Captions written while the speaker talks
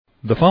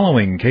The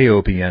following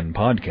KOPN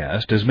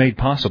podcast is made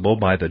possible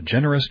by the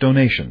generous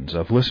donations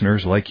of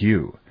listeners like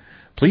you.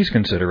 Please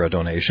consider a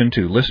donation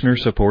to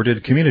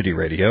listener-supported community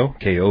radio,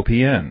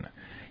 KOPN.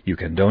 You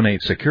can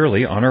donate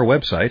securely on our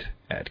website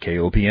at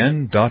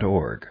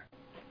kopn.org.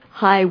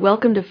 Hi,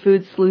 welcome to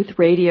Food Sleuth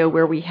Radio,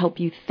 where we help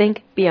you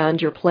think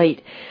beyond your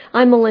plate.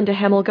 I'm Melinda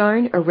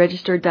Hemmelgarn, a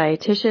registered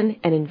dietitian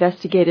and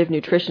investigative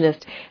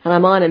nutritionist, and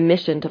I'm on a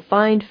mission to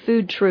find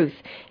food truth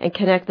and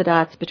connect the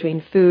dots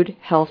between food,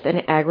 health,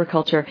 and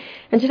agriculture.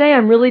 And today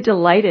I'm really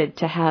delighted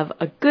to have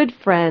a good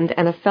friend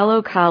and a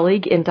fellow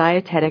colleague in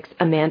dietetics,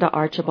 Amanda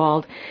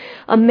Archibald.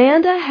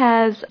 Amanda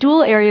has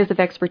dual areas of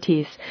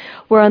expertise,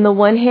 where on the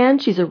one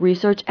hand, she's a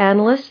research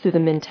analyst through the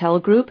Mintel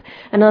Group,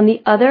 and on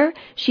the other,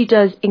 she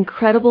does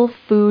incredible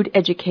food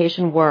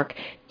education work,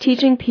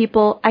 teaching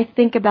people, I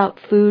think, about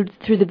food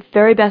through the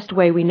very best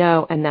way we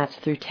know, and that's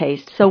through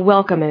taste. So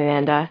welcome,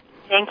 Amanda.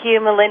 Thank you,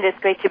 Melinda. It's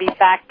great to be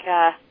back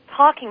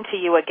talking to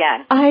you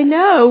again. I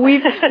know.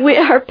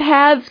 Our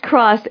paths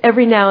cross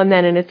every now and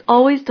then, and it's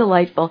always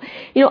delightful.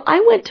 You know,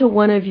 I went to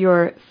one of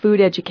your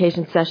food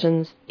education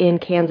sessions in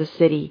Kansas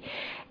City,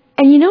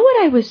 and you know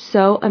what I was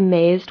so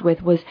amazed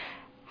with was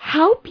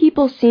how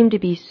people seem to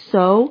be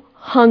so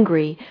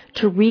hungry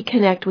to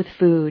reconnect with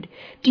food.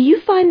 Do you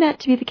find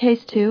that to be the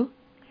case too?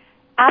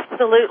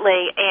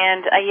 Absolutely.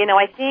 And,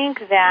 I think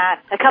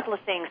that a couple of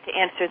things to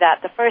answer that.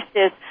 The first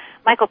is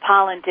Michael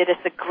Pollan did us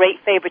a great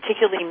favor,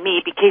 particularly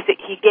me, because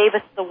he gave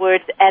us the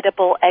words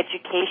edible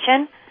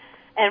education.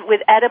 And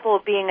with edible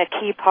being a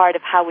key part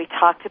of how we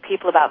talk to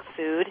people about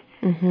food,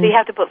 so you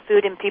have to put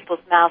food in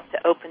people's mouths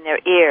to open their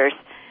ears.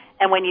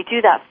 And when you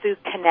do that, food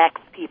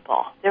connects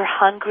people. They're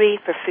hungry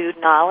for food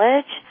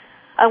knowledge.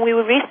 And we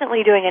were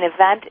recently doing an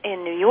event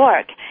in New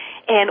York,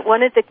 and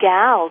one of the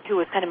gals who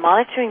was kind of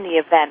monitoring the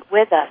event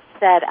with us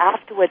said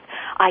afterwards,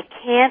 I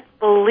can't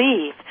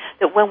believe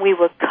that when we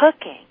were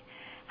cooking,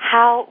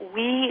 how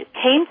we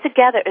came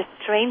together as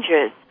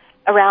strangers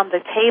around the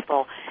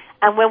table,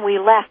 and when we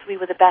left, we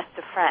were the best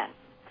of friends.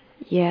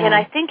 Yeah. And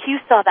I think you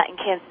saw that in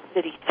Kansas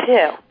City,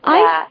 too.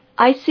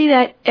 I see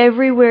that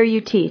everywhere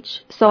you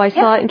teach. So I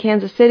saw it in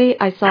Kansas City.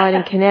 I saw it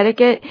in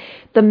Connecticut.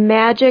 The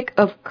magic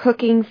of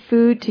cooking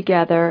food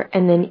together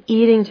and then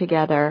eating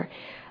together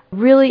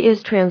really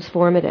is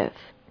transformative.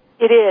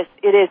 It is.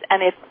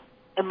 And it's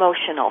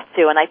emotional,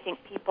 too. And I think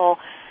people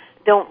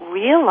don't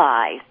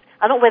realize,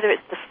 I don't know whether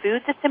it's the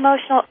food that's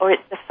emotional or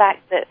it's the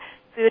fact that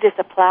food is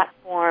a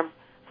platform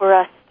for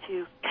us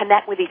to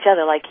connect with each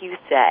other, like you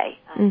say.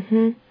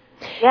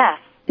 Yes.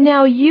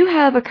 Now, you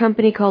have a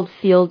company called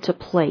Field to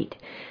Plate.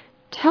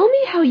 Tell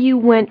me how you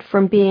went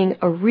from being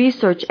a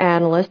research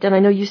analyst, and I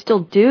know you still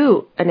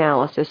do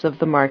analysis of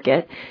the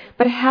market,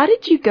 but how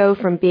did you go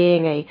from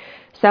being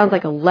sounds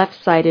like a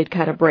left-sided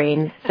kind of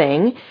brain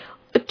thing,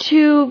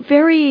 to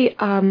very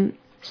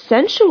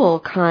sensual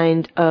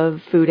kind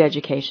of food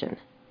education?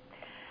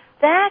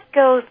 That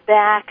goes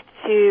back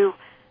to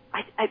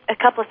a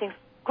couple of things.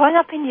 Growing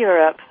up in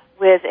Europe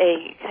with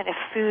a kind of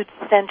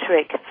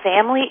food-centric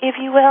family, if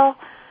you will,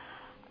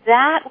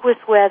 that was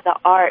where the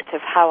art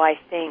of how I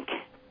think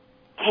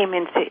came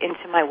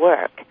into my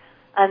work.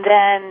 And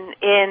then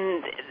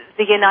in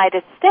the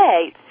United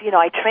States,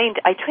 I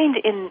trained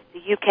in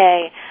the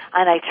UK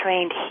and I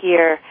trained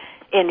here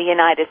in the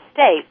United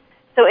States.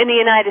 So in the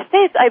United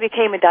States, I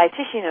became a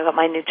dietitian. I got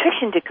my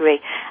nutrition degree,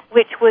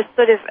 which was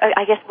sort of,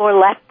 I guess, more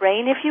left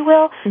brain, if you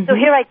will. So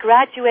here I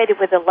graduated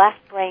with a left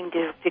brain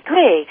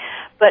degree,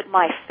 but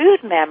my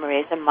food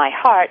memories and my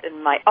heart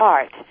and my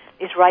art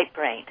is right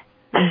brain.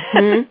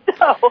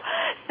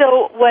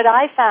 So what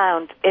I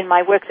found in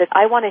my work is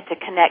I wanted to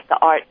connect the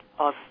art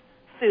of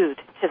food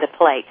to the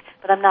plate,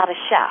 but I'm not a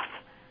chef.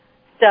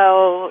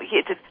 So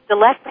the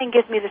left brain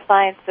gives me the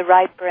science, the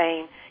right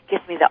brain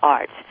gives me the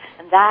art.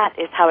 And that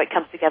is how it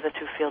comes together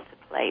through Field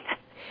to Plate.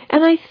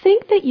 And I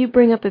think that you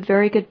bring up a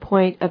very good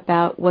point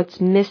about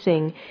what's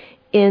missing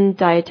in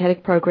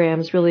dietetic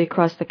programs really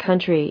across the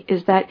country,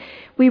 is that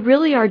we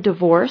really are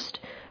divorced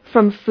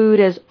from food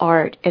as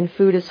art and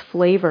food as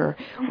flavor.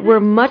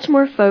 We're much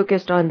more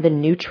focused on the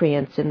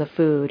nutrients in the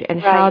food and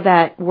how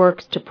that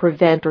works to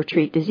prevent or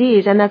treat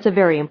disease, and that's a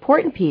very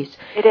important piece.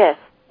 It is.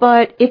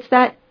 But it's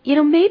that,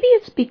 maybe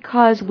it's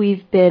because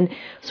we've been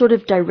sort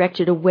of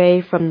directed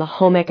away from the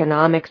home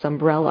economics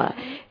umbrella.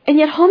 And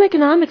yet home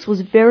economics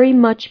was very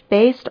much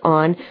based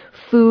on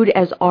food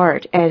as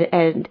art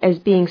and as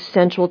being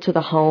central to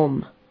the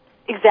home.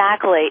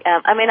 Exactly. I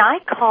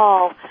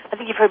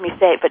think you've heard me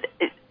say it, but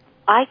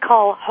I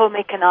call home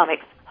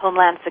economics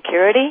homeland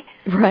security.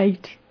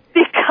 Right.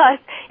 Because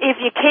if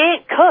you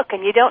can't cook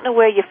and you don't know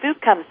where your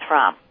food comes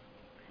from,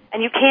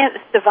 and you can't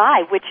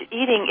survive, which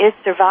eating is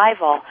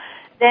survival,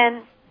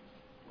 then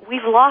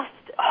we've lost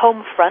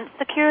home front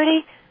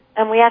security,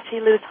 and we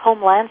actually lose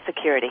homeland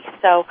security.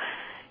 So,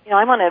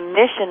 I'm on a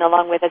mission,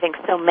 along with, I think,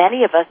 so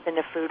many of us in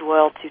the food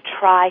world, to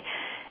try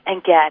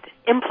and get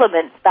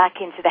implements back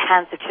into the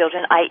hands of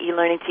children, i.e.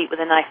 learning to eat with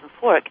a knife and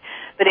fork.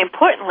 But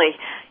importantly,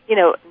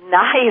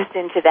 knives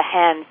into the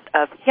hands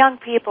of young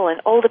people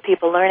and older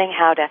people, learning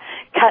how to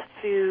cut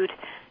food,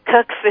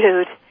 cook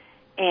food,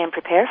 and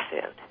prepare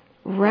food.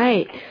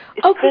 Right.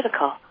 It's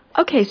critical.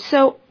 Okay,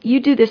 so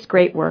you do this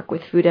great work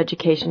with food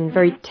education,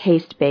 very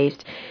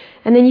taste-based,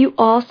 and then you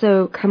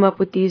also come up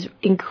with these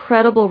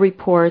incredible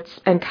reports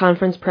and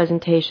conference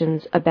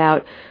presentations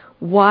about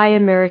why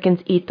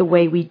Americans eat the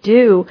way we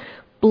do,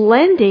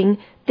 blending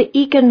the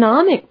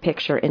economic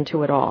picture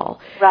into it all.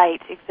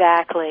 Right,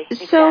 exactly.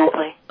 So,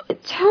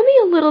 tell me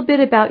a little bit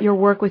about your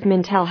work with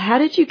Mintel. How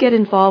did you get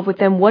involved with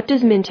them? What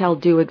does Mintel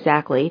do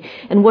exactly,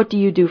 and what do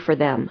you do for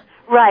them?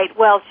 Right,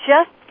 well,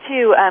 just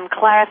to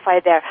clarify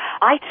there,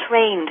 I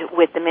trained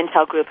with the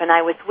Mintel Group, and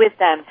I was with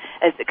them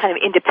as a kind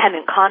of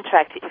independent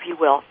contract, if you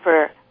will,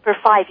 for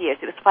 5 years.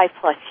 It was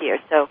 5+ years,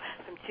 so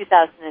from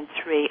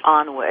 2003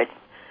 onwards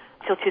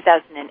till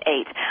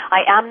 2008. I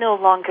am no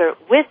longer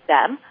with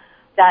them.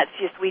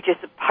 We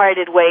just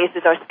parted ways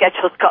as our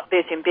schedules got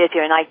busier and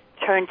busier, and I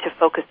turned to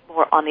focus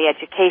more on the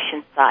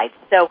education side.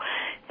 So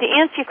to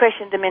answer your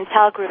question, the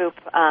Mintel Group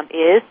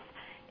is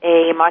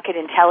a market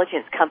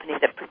intelligence company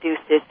that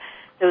produces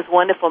those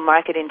wonderful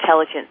market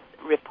intelligence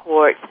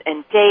reports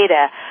and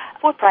data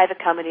for private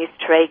companies,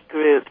 trade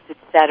groups, et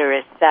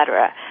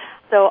cetera.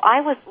 So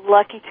I was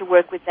lucky to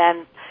work with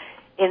them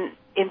in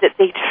that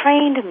they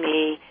trained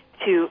me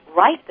to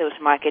write those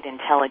market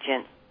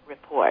intelligence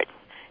reports.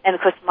 And,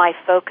 of course, my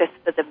focus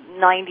for the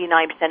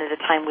 99% of the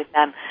time with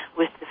them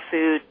was the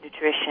food,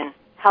 nutrition,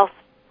 health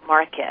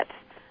market.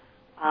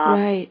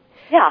 Right.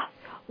 Yeah.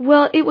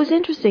 Well, it was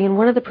interesting. In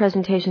one of the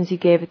presentations you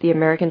gave at the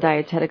American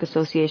Dietetic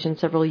Association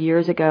several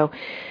years ago,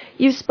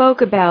 you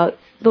spoke about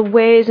the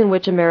ways in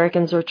which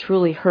Americans are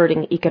truly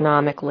hurting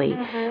economically.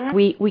 Mm-hmm.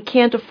 We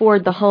can't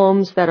afford the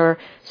homes that are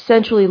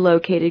centrally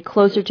located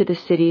closer to the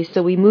cities,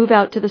 so we move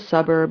out to the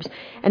suburbs,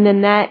 and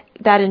then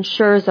that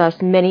ensures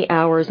us many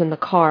hours in the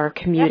car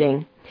commuting.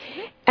 Yep.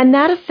 And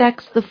that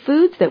affects the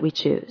foods that we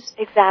choose.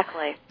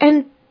 Exactly.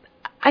 And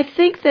I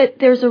think that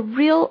there's a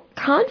real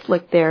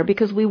conflict there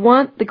because we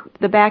want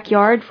the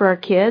backyard for our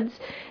kids,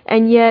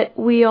 and yet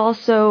we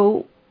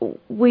also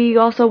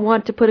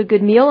want to put a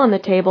good meal on the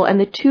table, and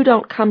the two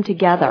don't come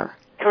together.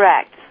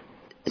 Correct.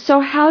 So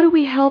how do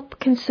we help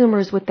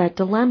consumers with that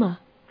dilemma?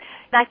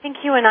 I think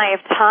you and I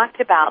have talked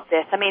about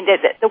this. I mean,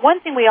 the one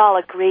thing we all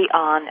agree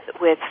on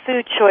with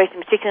food choice,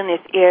 and particularly in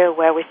this era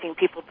where we're seeing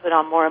people put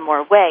on more and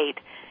more weight,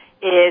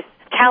 is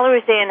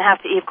calories in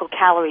have to equal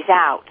calories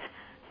out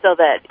so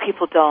that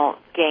people don't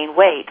gain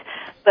weight.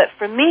 But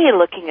for me,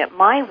 looking at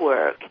my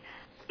work,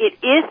 it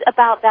is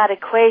about that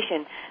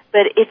equation,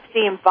 but it's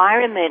the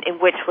environment in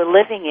which we're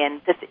living in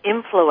that's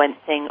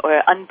influencing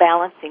or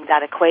unbalancing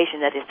that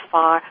equation that is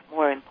far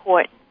more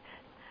important.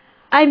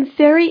 I'm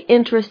very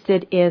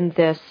interested in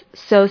this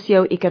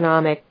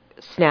socioeconomic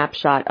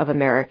snapshot of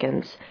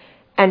Americans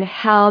and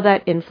how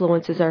that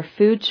influences our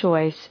food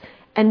choice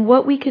and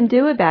what we can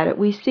do about it.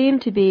 We seem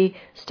to be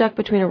stuck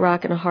between a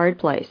rock and a hard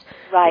place.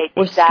 Right,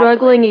 We're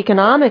struggling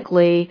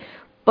economically,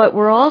 but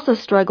we're also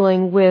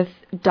struggling with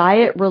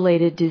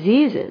diet-related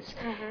diseases.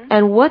 Mm-hmm.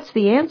 And what's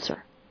the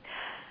answer?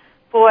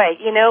 Boy,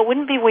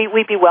 wouldn't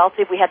we'd be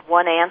wealthy if we had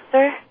one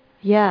answer?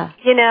 Yeah.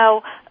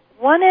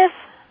 One of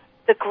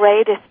the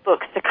greatest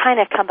books, to kind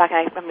of come back,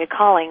 I'm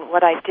recalling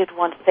what I did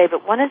want to say,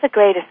 but one of the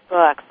greatest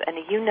books, and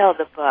you know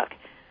the book,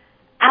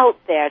 out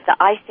there that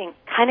I think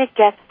kind of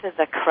gets to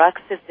the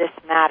crux of this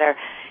matter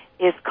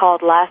is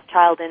called Last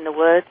Child in the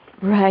Woods.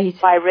 Right.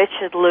 By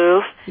Richard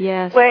Louv.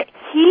 Yes. Where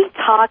he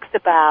talks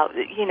about,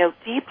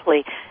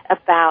 deeply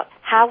about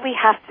how we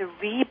have to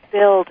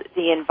rebuild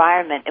the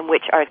environment in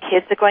which our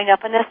kids are growing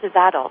up, and us as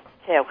adults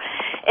too.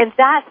 And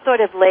that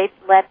sort of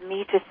led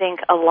me to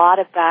think a lot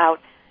about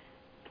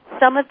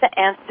some of the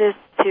answers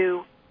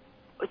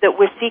that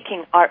we're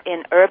seeking are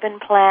in urban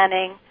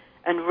planning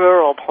and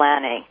rural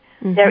planning.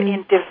 Mm-hmm. They're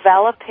in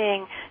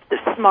developing the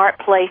smart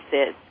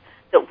places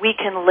that we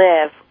can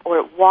live,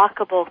 or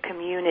walkable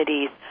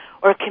communities,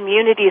 or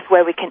communities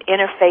where we can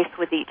interface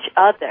with each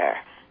other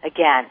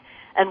again.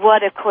 And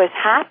what, of course,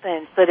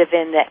 happened sort of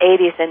in the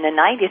 80s and the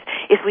 90s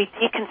is we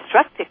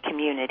deconstructed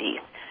communities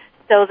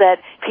so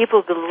that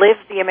people who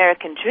lived the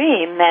American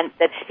dream meant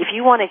that if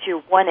you wanted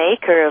your 1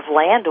 acre of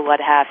land or what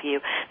have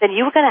you, then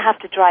you were going to have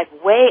to drive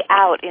way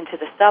out into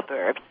the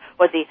suburbs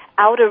or the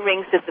outer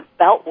rings of the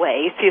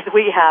beltways, as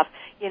we have,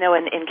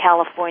 in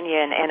California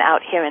and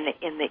out here in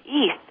the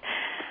East,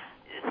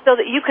 so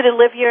that you could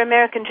live your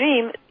American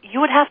dream.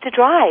 You would have to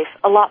drive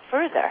a lot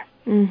further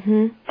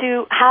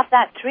to have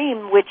that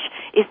dream, which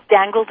is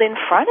dangled in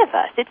front of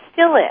us. It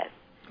still is.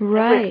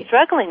 Right. We're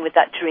struggling with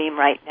that dream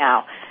right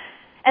now.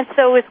 And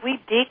so as we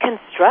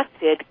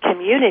deconstructed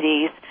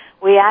communities,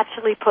 we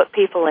actually put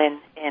people in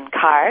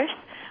cars.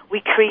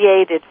 We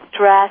created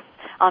stress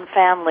on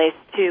families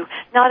to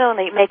not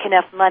only make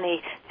enough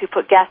money to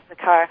put gas in the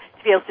car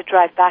to be able to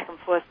drive back and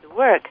forth to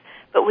work,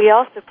 but we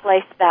also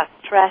placed that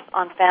stress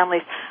on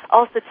families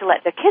also to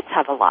let their kids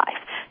have a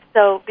life.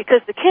 So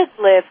because the kids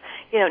live,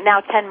 now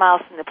 10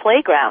 miles from the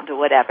playground or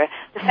whatever,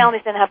 the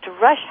families then have to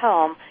rush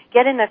home,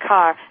 get in their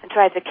car, and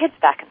drive their kids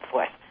back and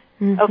forth.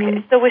 Mm-hmm.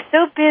 Okay, so we're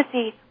so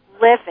busy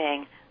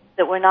living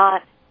that we're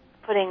not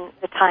putting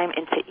the time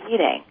into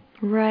eating.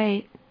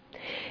 Right.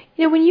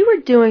 You know, when you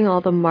were doing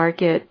all the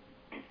market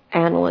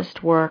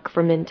analyst work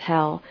for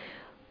Mintel,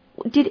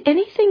 did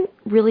anything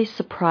really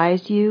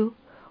surprise you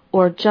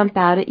or jump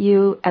out at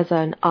you as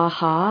an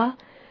aha?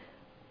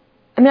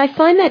 I mean, I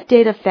find that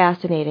data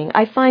fascinating.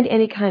 I find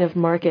any kind of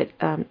market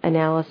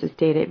analysis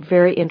data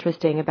very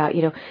interesting about,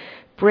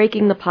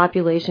 breaking the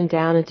population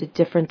down into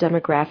different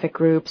demographic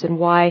groups and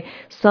why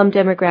some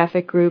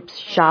demographic groups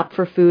shop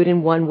for food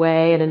in one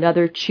way and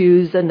another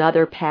choose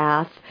another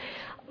path.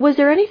 Was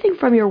there anything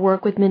from your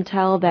work with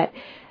Mintel that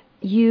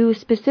you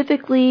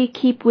specifically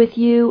keep with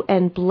you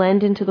and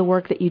blend into the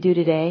work that you do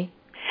today?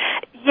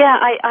 Yeah,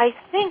 I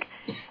think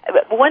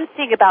one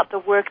thing about the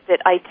work that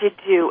I did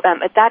do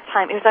at that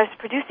time is I was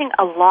producing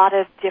a lot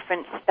of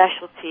different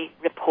specialty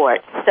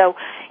reports. So,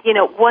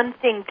 one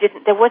thing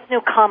there was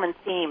no common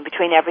theme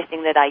between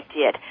everything that I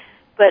did.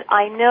 But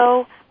I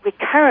know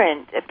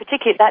recurrent,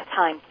 particularly at that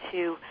time,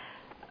 to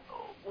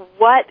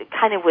what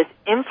kind of was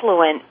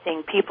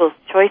influencing people's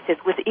choices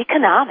was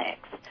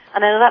economics.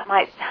 And I know that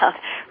might sound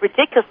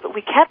ridiculous, but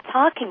we kept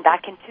talking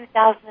back in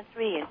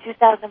 2003 and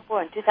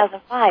 2004 and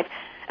 2005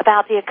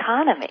 about the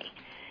economy.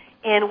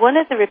 And one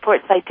of the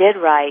reports I did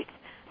write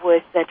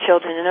was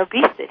Children and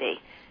Obesity.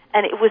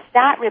 And it was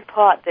that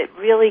report that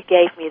really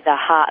gave me the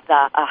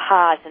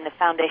ahas and the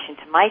foundation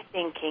to my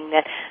thinking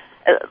that,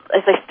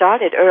 as I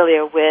started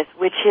earlier with,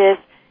 which is,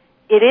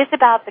 it is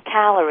about the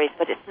calories,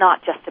 but it's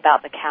not just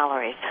about the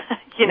calories.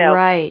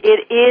 Right.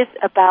 It is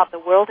about the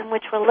world in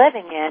which we're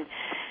living in.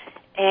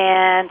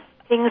 And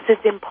things as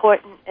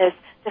important as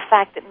the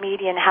fact that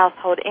median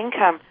household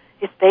income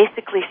is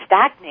basically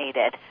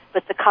stagnated,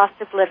 but the cost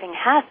of living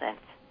hasn't.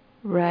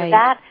 Right.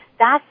 So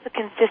that's the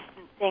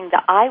consistent thing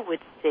that I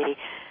would see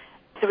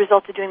as a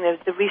result of doing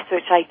the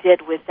research I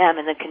did with them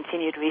and the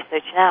continued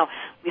research now.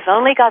 We've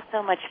only got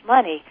so much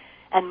money,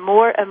 and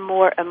more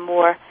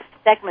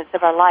segments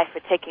of our life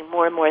are taking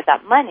more and more of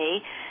that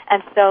money,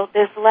 and so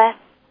there's less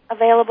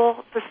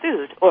available for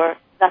food, or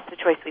that's the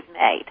choice we've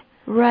made.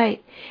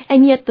 Right.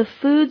 And yet the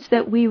foods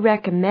that we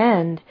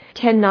recommend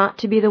tend not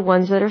to be the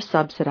ones that are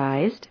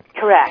subsidized.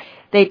 Correct.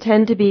 They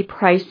tend to be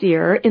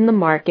pricier in the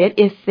market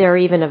if they're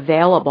even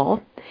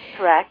available.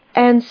 Correct.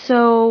 And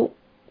so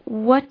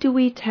what do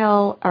we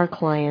tell our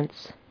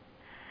clients?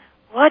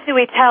 What do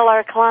we tell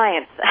our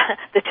clients?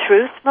 The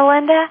truth,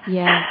 Melinda?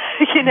 Yeah.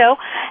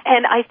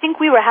 And I think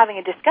we were having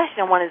a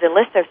discussion on one of the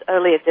listeners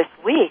earlier this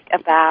week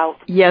about...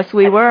 Yes,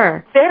 we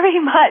were. Very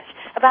much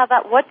about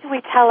that. What do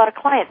we tell our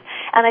clients?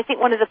 And I think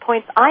one of the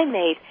points I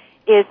made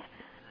is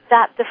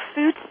that the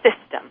food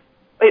system,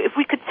 if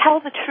we could tell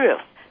the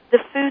truth, the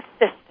food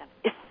system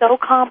is so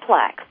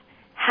complex.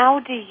 How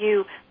do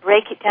you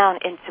break it down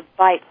into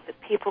bites that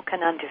people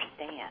can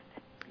understand?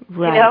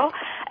 Right.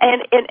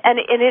 And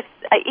it's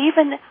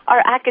even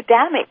our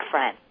academic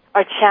friends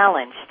are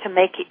challenged to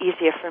make it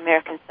easier for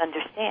Americans to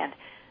understand.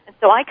 And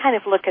so I kind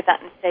of look at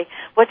that and say,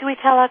 what do we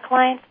tell our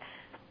clients?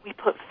 We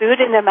put food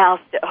in their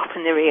mouths to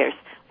open their ears.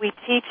 We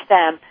teach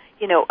them,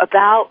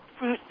 about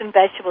fruits and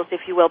vegetables,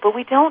 if you will, but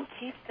we don't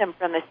teach them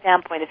from the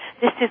standpoint of,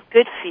 this is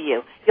good for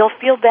you. You'll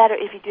feel better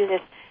if you do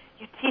this.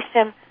 You teach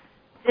them,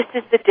 this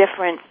is the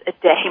difference a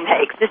day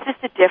makes. This is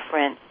the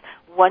difference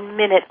 1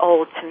 minute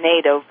old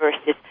tomato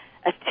versus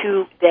a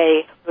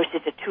 2-day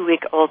versus a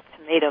 2-week-old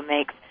tomato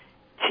makes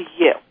to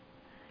you.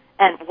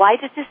 And why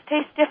does this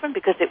taste different?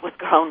 Because it was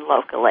grown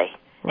locally.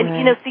 And,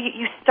 right. So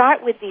you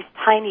start with these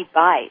tiny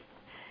bites.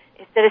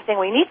 Instead of saying,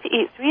 we need to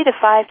eat 3 to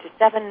 5 to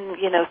 7,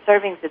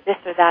 servings of this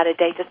or that a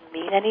day doesn't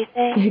mean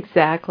anything.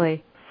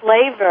 Exactly.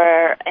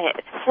 Flavor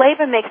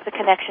makes the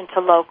connection to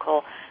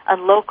local,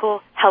 and local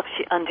helps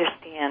you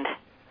understand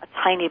a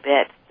tiny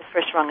bit the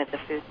first rung of the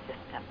food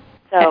system.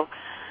 So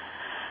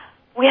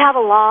we have a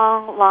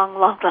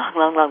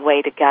long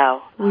way to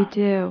go. We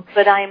do.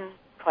 But I'm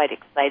quite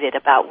excited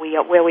about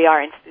where we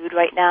are in food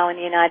right now in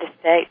the United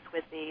States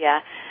with the,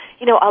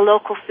 our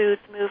local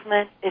foods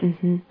movement.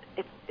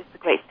 It's a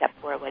great step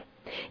forward.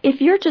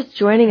 If you're just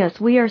joining us,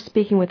 we are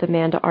speaking with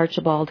Amanda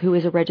Archibald, who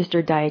is a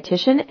registered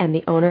dietitian and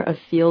the owner of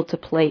Field to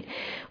Plate,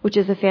 which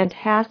is a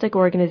fantastic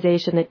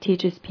organization that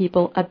teaches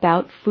people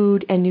about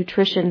food and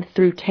nutrition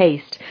through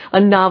taste, a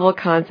novel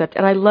concept.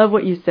 And I love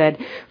what you said,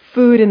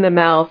 food in the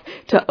mouth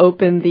to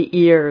open the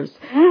ears.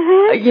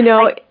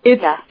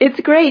 It's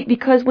great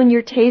because when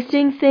you're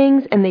tasting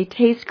things and they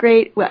taste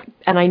great,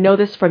 and I know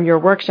this from your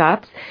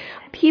workshops,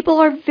 people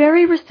are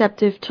very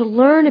receptive to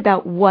learn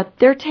about what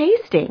they're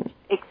tasting.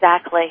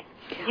 Exactly.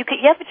 You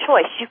have a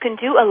choice. You can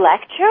do a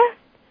lecture,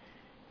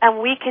 and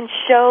we can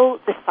show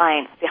the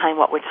science behind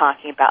what we're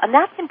talking about. And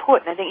that's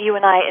important. I think you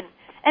and I and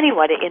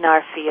anyone in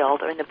our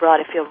field or in the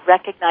broader field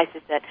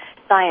recognizes that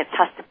science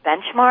has to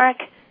benchmark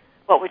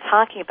what we're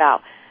talking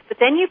about. But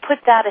then you put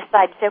that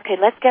aside and say, okay,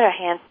 let's get our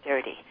hands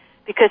dirty.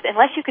 Because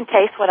unless you can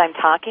taste what I'm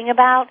talking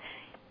about,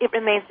 it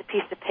remains a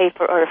piece of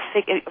paper or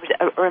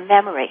a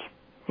memory,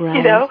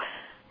 right.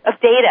 Of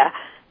data.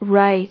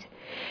 Right.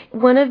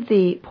 One of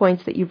the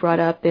points that you brought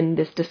up in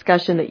this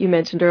discussion that you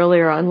mentioned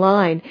earlier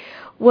online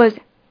was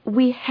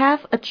we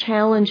have a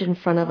challenge in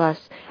front of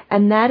us,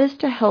 and that is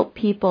to help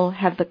people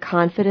have the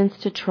confidence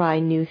to try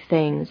new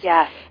things.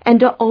 Yes. And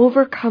to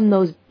overcome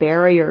those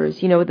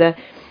barriers.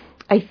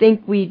 I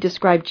think we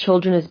describe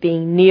children as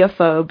being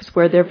neophobes,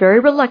 where they're very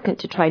reluctant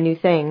to try new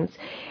things.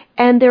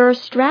 And there are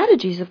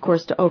strategies, of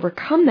course, to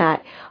overcome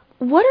that.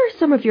 What are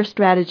some of your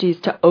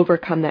strategies to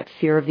overcome that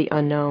fear of the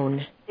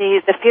unknown?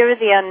 The fear of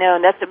the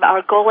unknown, that's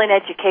our goal in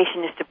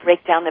education, is to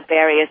break down the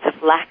barriers of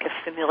lack of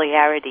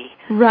familiarity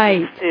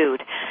with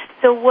food.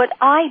 So what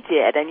I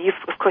did, and you've,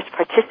 of course,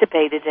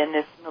 participated in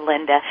this,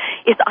 Melinda,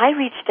 is I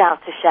reached out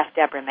to Chef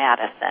Deborah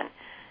Madison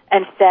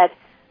and said,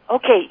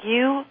 okay,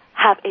 you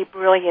have a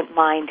brilliant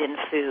mind in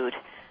food,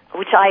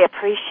 which I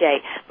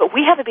appreciate, but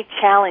we have a big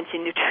challenge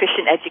in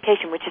nutrition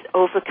education, which is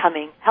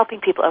helping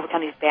people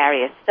overcome these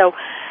barriers. So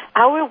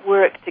our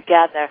work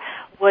together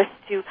was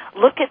to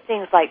look at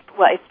things like,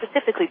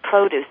 specifically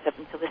produce up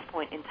until this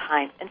point in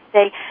time, and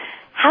say,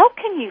 how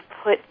can you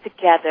put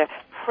together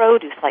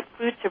produce, like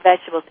fruits or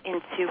vegetables,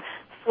 into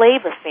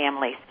flavor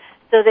families,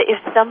 so that if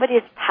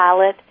somebody's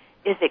palate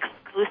is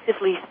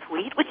exclusively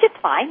sweet, which is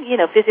fine,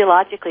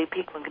 physiologically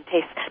people can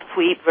taste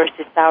sweet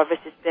versus sour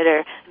versus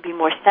bitter and be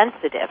more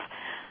sensitive.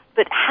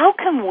 But how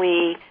can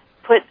we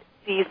put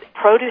these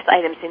produce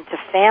items into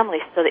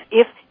families so that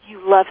if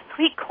you love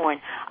sweet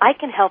corn, I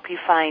can help you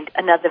find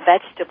another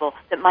vegetable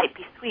that might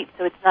be sweet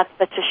so it's not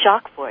such a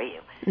shock for you.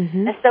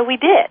 Mm-hmm. And so we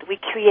did. We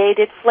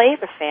created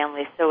flavor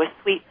families. So a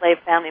sweet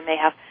flavor family may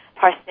have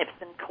parsnips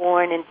and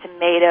corn and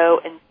tomato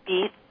and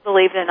beets,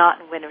 believe it or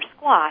not, and winter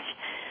squash.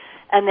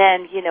 And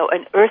then,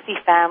 an earthy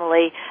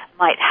family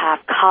might have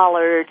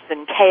collards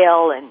and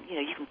kale, and,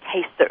 you can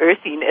taste the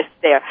earthiness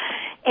there.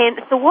 And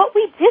so what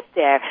we did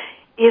there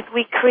is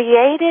we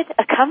created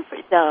a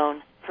comfort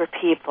zone for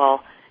people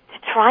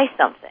to try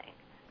something.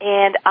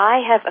 And I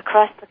have,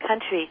 across the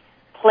country,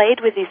 played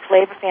with these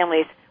flavor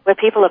families where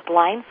people are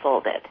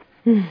blindfolded.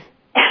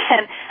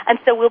 And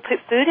so we'll put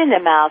food in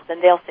their mouths,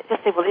 and they'll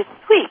say, well, it's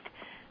sweet.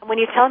 And when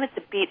you tell them it's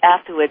a beet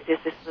afterwards, there's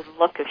this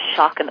look of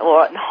shock and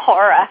awe and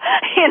horror,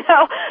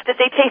 that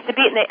they taste the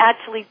beet and they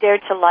actually dare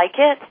to like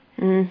it.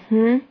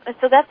 Mm-hmm. And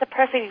so that's a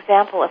perfect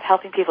example of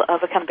helping people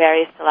overcome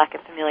barriers to lack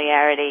of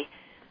familiarity.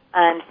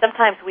 And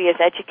sometimes we as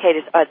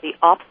educators are the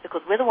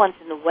obstacles. We're the ones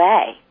in the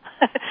way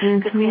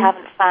because we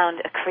haven't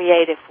found a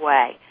creative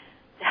way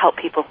to help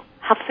people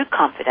have food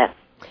confidence.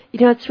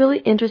 It's really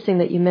interesting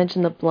that you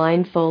mentioned the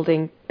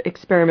blindfolding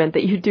experiment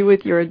that you do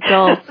with your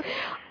adults.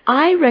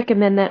 I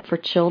recommend that for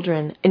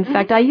children. In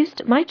fact,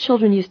 my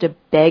children used to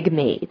beg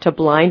me to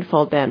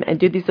blindfold them and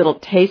do these little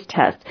taste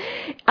tests.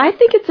 I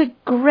think it's a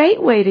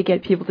great way to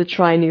get people to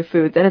try new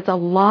foods, and it's a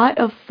lot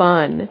of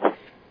fun.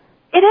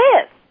 It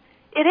is.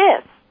 It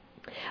is.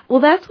 Well,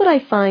 that's what I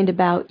find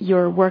about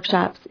your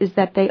workshops, is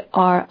that they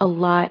are a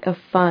lot of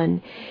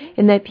fun,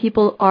 and that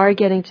people are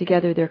getting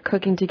together, they're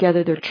cooking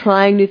together, they're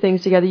trying new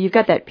things together. You've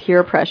got that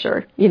peer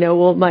pressure.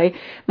 Well,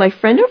 my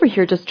friend over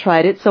here just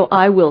tried it, so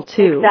I will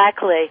too.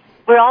 Exactly.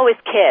 We're always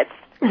kids.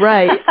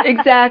 Right,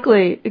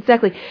 exactly.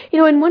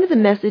 And one of the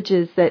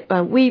messages that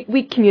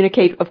we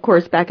communicate, of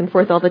course, back and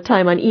forth all the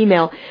time on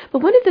email, but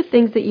one of the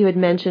things that you had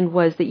mentioned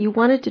was that you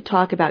wanted to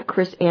talk about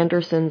Chris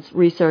Anderson's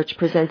research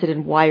presented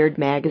in Wired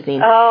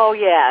magazine. Oh,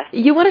 yes.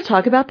 You want to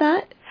talk about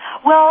that?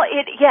 Well,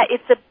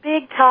 it's a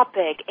big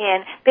topic,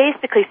 and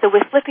basically, so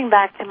we're flipping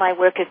back to my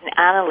work as an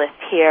analyst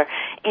here,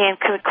 and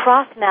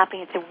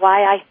cross-mapping into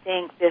why I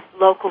think this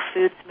local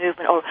foods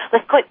movement, or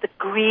let's call it the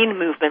green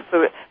movement,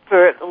 for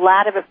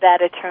lack of a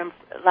better term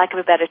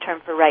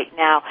for right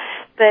now.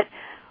 But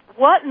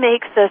what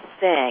makes us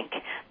think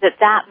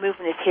that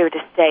movement is here to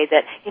stay?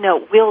 That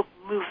we'll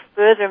move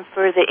further and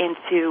further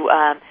into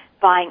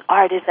buying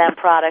artisan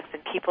products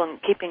and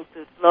keeping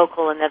foods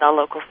local, and that our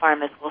local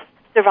farmers will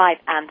survive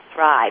and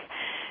thrive.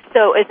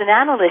 So as an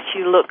analyst,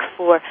 you look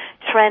for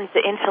trends,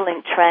 the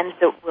interlinked trends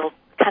that will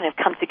kind of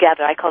come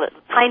together. I call it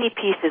tiny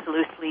pieces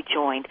loosely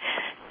joined.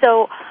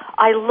 So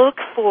I look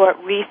for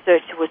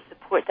research that would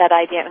support that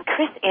idea. And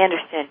Chris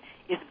Anderson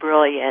is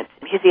brilliant.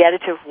 He's the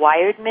editor of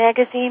Wired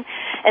magazine.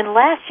 And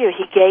last year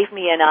he gave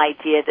me an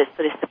idea that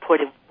sort of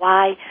supported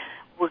why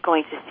we're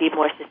going to see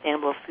more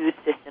sustainable food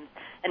systems.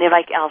 And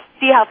I'll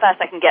see how fast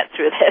I can get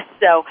through this.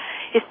 So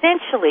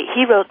essentially,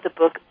 he wrote the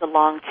book, The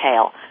Long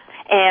Tail.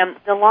 And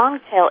The Long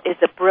Tail is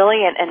a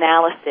brilliant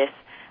analysis,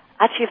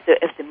 actually,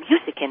 of the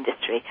music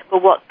industry.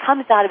 But what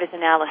comes out of his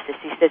analysis,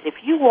 he says, if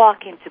you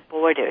walk into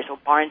Borders or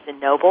Barnes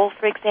 & Noble,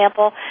 for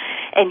example,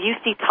 and you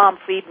see Tom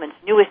Friedman's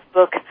newest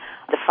book at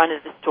the front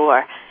of the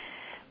store,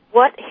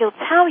 what he'll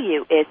tell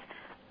you is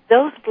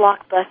those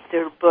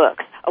blockbuster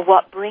books are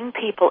what bring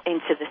people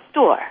into the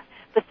store.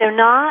 But they're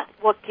not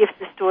what gives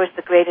the stores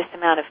the greatest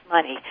amount of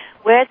money.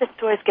 Where the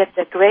stores get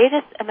the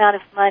greatest amount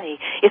of money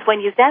is when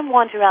you then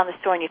wander around the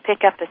store and you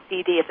pick up a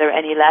CD, if there are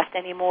any left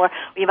anymore,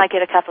 or you might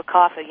get a cup of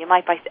coffee, you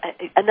might buy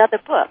another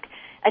book,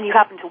 and you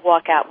happen to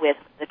walk out with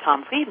the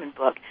Tom Friedman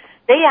book.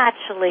 They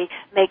actually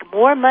make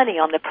more money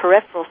on the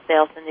peripheral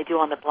sales than they do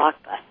on the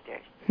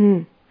blockbusters.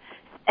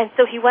 And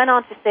so he went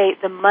on to say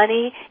the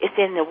money is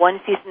in the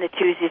onesies and the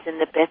twosies and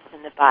the bits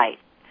and the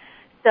bytes.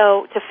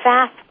 So to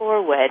fast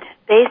forward,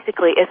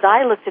 basically, as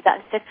I looked at that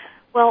and said,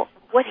 well,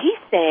 what he's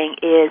saying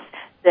is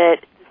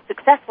that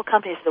successful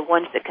companies are the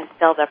ones that can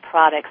sell their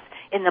products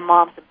in the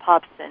moms and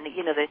pops and,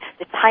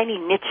 the tiny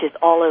niches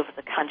all over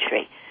the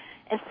country.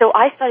 And so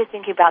I started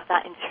thinking about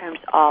that in terms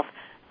of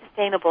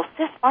sustainable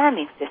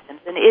farming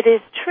systems. And it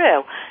is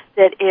true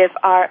that if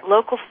our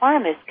local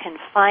farmers can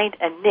find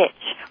a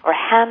niche or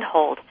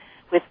handhold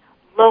with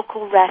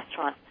local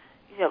restaurants,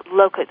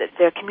 local,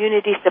 their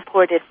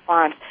community-supported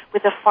farms,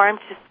 with a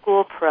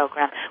farm-to-school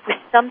program, with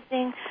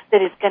something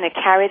that is going to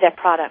carry their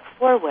product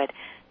forward,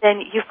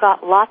 then you've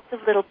got lots of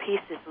little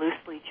pieces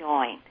loosely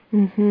joined.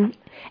 Mm-hmm.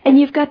 And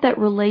you've got that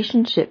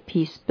relationship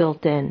piece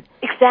built in.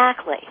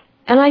 Exactly.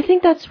 And I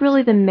think that's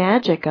really the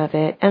magic of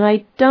it. And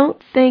I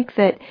don't think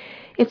that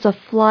it's a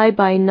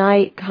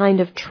fly-by-night kind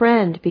of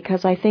trend,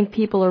 because I think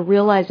people are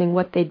realizing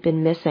what they'd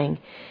been missing.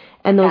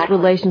 And those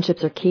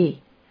relationships are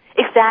key.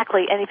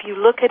 Exactly. And if you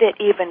look at it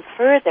even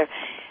further,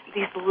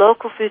 these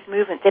local foods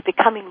movements, they're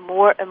becoming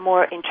more and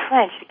more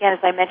entrenched. Again, as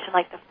I mentioned,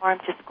 like the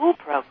farm-to-school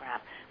program,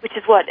 which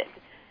is what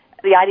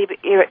the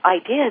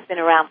idea has been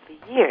around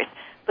for years.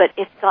 But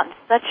it's gotten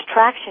such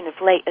traction of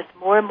late as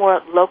more and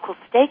more local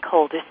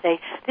stakeholders say,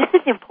 this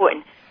is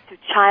important to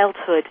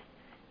childhood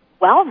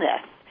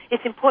wellness.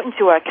 It's important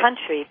to our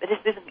country, but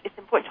it's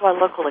important to our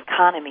local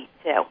economy,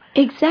 too.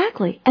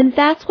 Exactly. And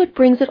that's what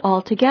brings it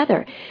all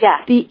together.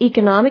 Yeah. The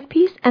economic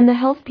piece and the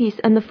health piece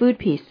and the food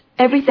piece.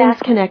 Everything's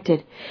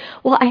connected.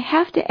 Well, I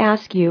have to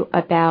ask you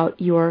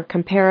about your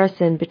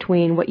comparison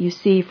between what you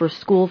see for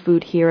school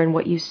food here and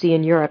what you see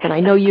in Europe. And I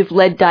know you've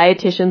led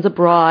dietitians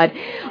abroad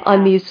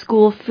on these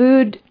school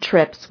food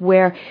trips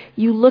where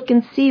you look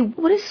and see,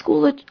 what is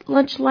school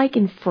lunch like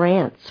in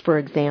France, for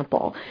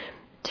example?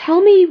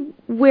 Tell me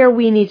where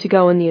we need to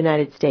go in the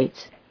United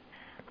States.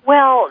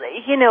 Well,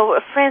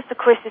 France, of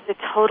course, is a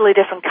totally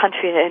different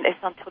country, and it's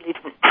not a totally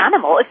different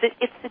animal.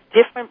 It's a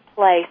different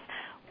place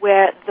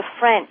where the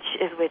French,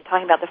 as we're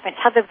talking about the French,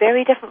 have a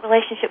very different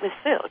relationship with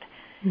food.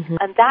 Mm-hmm.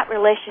 And that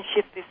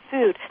relationship with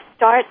food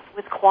starts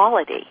with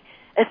quality.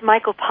 As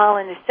Michael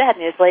Pollan has said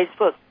in his latest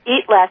book,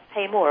 eat less,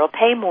 pay more, or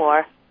pay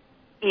more,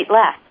 eat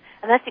less.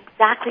 And that's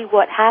exactly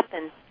what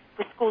happens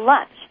with school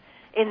lunch.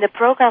 In the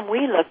program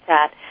we looked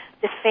at,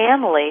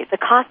 the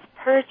cost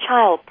per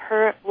child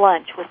per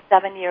lunch was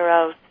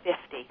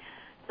 €7.50.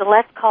 So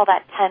let's call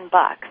that $10.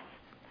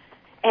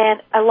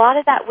 And a lot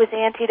of that was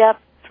anteed up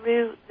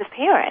through the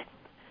parents.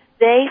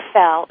 They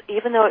felt,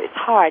 even though it was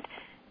hard,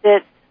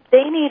 that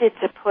they needed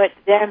to put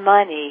their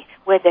money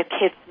where their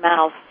kids'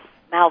 mouths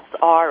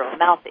are or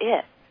mouth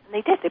is. And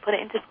they did. They put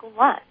it into school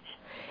lunch.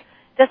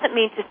 Doesn't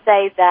mean to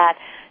say that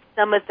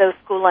some of those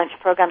school lunch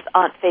programs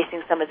aren't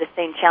facing some of the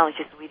same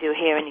challenges we do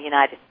here in the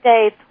United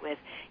States with,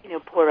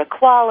 poorer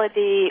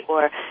quality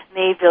or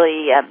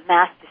maybe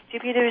mass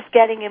distributors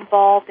getting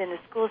involved in the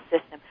school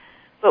system.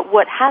 But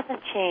what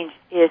hasn't changed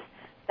is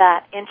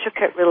that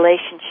intricate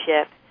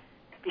relationship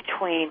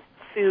between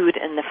food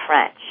and the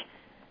French.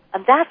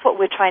 And that's what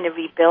we're trying to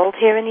rebuild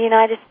here in the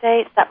United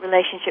States, that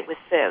relationship with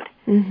food.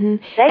 Mm-hmm.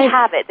 They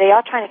have it. They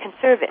are trying to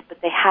conserve it, but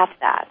they have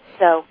that.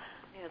 So,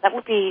 that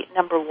would be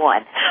number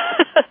one.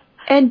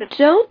 And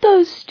don't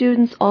those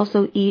students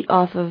also eat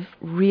off of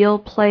real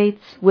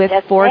plates with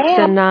forks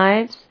and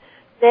knives?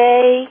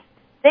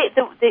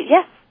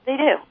 Yes, they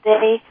do.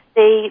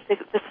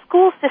 The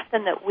school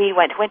system that we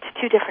went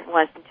to two different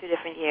ones in 2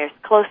 different years,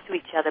 close to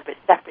each other but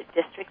separate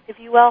districts, if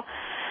you will.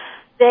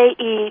 They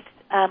eat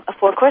a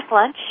 4-course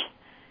lunch,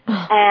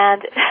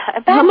 and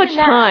how much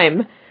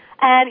time?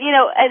 And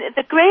and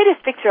the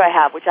greatest picture I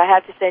have, which I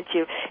have to send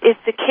you, is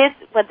the kids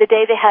when the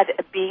day they had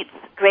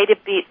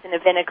grated beets and a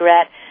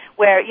vinaigrette,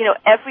 where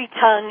every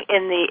tongue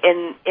in the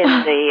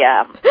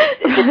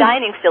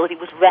dining facility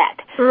was red.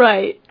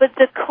 Right. But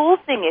the cool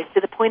thing is,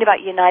 to the point about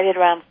reuniting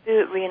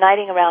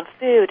around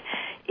food,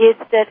 is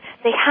that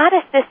they had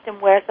a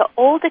system where the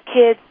older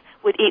kids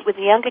would eat with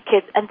the younger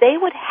kids, and they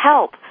would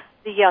help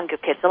the younger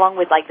kids, along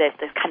with like the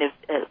kind of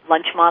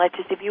lunch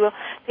monitors, if you will.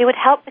 They would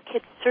help the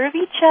kids serve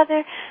each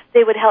other.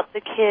 They would help the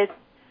kids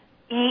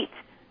eat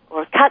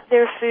or cut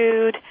their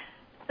food.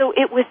 So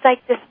it was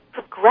like this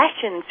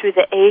progression through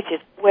the ages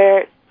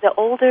where the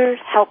older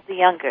helped the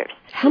younger.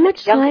 How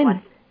much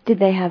time did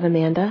they have,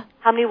 Amanda?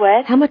 How many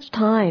what? How much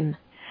time?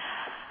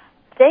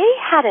 They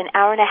had an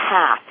hour and a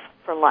half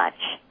for lunch.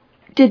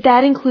 Did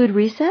that include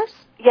recess?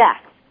 Yes.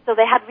 So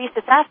they had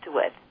recess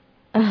afterwards.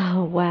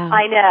 Oh, wow.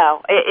 I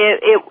know.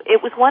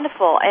 It was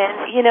wonderful.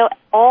 And,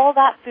 all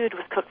that food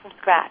was cooked from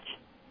scratch.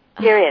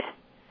 Period.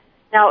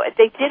 Now,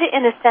 they did it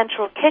in a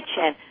central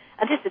kitchen,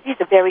 and these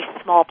are very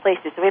small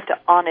places, so we have to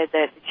honor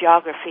the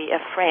geography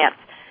of France.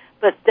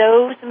 But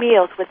those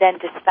meals were then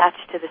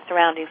dispatched to the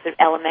surroundings of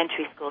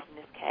elementary schools in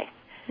this case.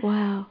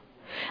 Wow.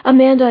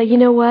 Amanda, you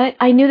know what?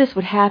 I knew this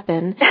would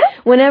happen.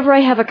 Whenever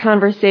I have a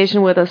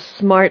conversation with a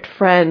smart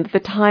friend,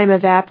 the time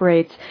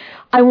evaporates.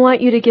 I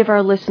want you to give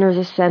our listeners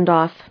a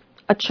send-off,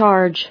 a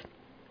charge.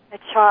 A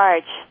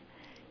charge.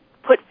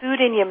 Put food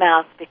in your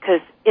mouth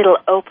because it'll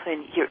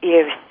open your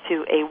ears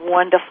to a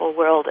wonderful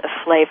world of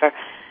flavor.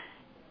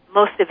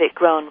 most of it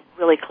grown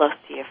really close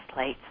to your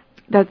plate.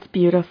 That's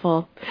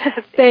beautiful.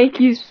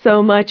 Thank you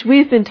so much.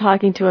 We've been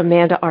talking to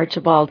Amanda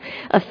Archibald,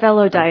 a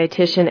fellow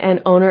dietitian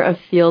and owner of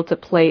Field to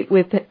Plate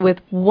with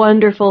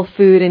wonderful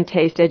food and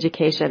taste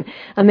education.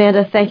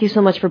 Amanda, thank you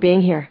so much for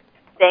being here.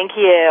 Thank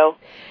you.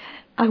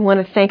 I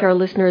want to thank our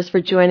listeners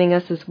for joining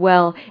us as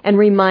well and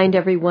remind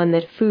everyone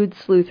that Food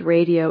Sleuth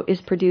Radio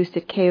is produced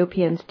at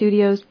KOPN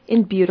Studios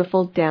in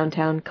beautiful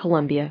downtown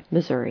Columbia,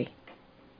 Missouri.